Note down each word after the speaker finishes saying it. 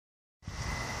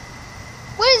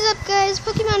What is up, guys?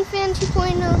 Pokemon Fan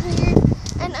 2.0 here,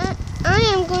 and I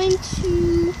am going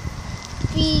to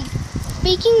be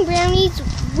baking brownies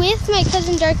with my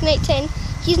cousin Dark Knight 10.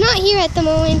 He's not here at the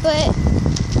moment, but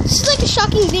this is like a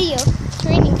shocking video. It's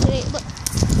raining today.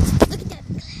 Look at that.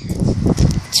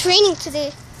 It's raining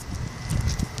today.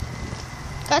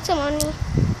 Got some on me.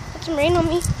 Got some rain on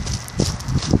me.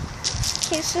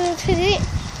 Okay, so today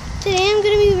I'm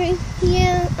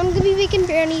gonna be baking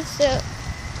brownies. So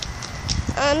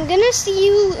I'm gonna see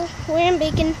you where I'm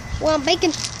baking. Well, I'm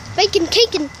baking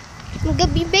caking. I'm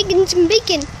gonna be baking some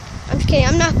bacon. I'm just kidding.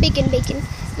 I'm not baking bacon.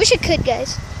 Wish I could,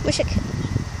 guys. Wish I could.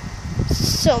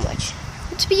 So much.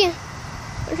 Let's be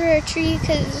under a tree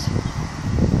because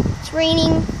it's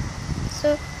raining.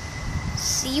 So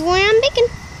see you when I'm baking.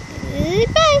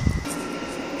 Bye.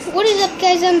 What is up,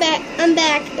 guys? I'm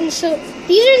back. And so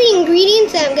these are the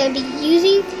ingredients that I'm gonna be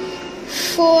using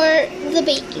for the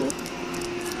baking.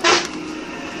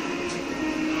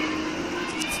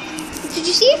 Did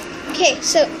you see it? Okay,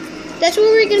 so that's what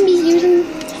we're going to be using.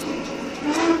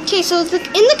 Okay, so in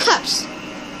the cups.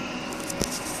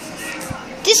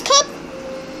 This cup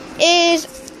is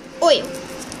oil.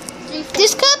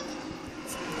 This cup,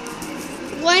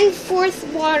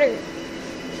 1/4 water.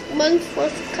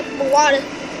 1/4 cup of water.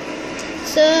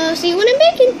 So, see you when I'm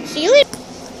baking. See you later.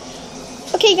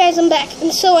 Okay, guys, I'm back.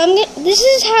 And so this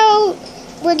is how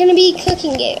we're going to be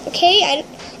cooking it, okay?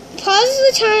 Pause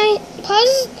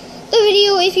the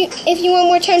video if you want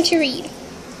more time to read.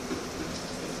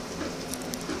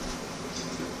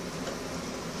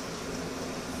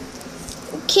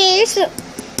 Okay, so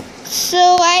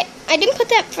I didn't put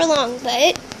that for long,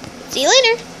 but see you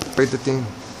later. Sprayed the thing.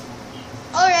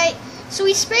 All right, so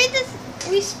we sprayed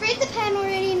the pan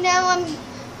already. Now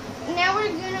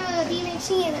we're gonna be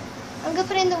mixing it. I'm gonna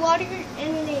put in the water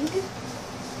and an egg.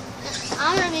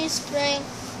 I'm gonna be spraying.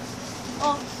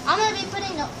 Oh, I'm gonna be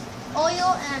putting the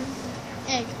oil and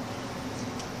egg.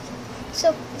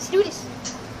 So let's do this.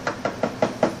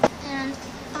 And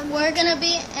we're gonna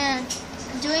be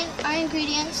doing our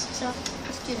ingredients. So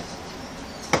let's do this.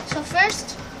 So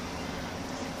first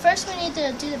we need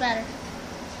to do the batter.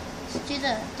 Let's do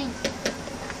the thing.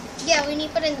 Yeah, we need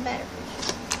to put in the batter.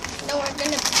 No,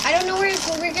 I don't know where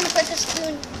we're gonna put the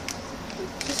spoon.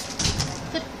 Just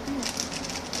put it in there.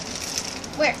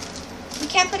 Where? We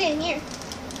can't put it in here.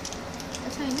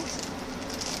 That's how you mix it.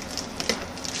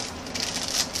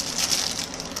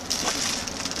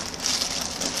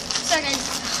 Sorry, guys.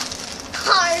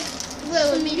 Hard.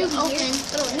 Little So newbie open. here.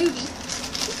 Little newbie.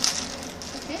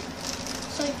 Okay.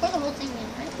 So you pour the whole thing in,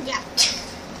 right? Yeah.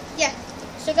 Yeah.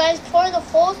 So guys, pour the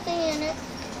whole thing in it.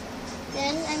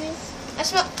 Then I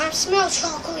smell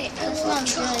chocolate. I That love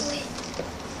smells chocolate.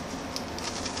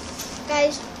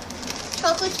 Guys,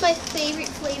 chocolate's my favorite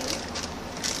flavor.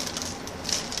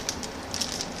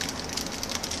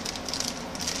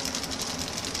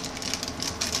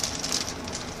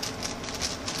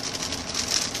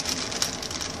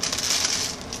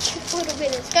 A little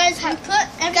bit of guys, we put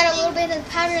got a little bit of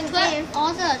powder in the pan. put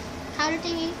all the powder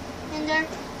thingy in there.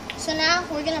 So now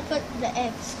we're gonna put the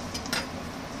eggs.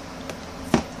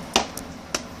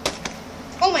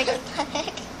 Oh my god.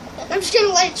 I'm just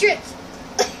gonna let it drip.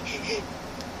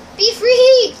 Be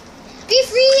free! Be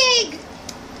free, egg!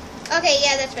 Okay,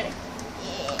 yeah, that's better.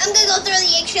 Yeah. I'm gonna go throw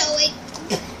the eggshell away.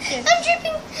 I'm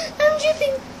dripping! I'm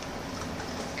dripping!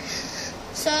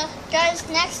 So guys,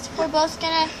 next we're both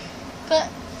gonna put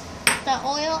the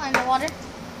oil and the water.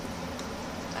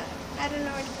 I don't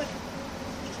know where to put it.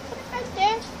 Put it right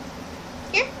there.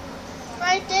 Here?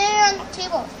 Right there on the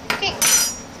table. Okay.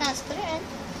 Now let's put it in.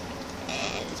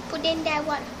 And let's put in that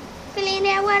water. Put in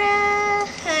that water.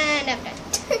 And I'm done.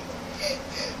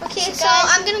 Okay, so guys,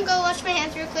 I'm gonna go wash my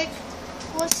hands real quick.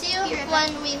 We'll see you Be right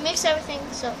when we mix everything.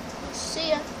 So see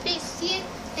ya. Peace. See you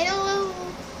in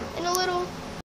a little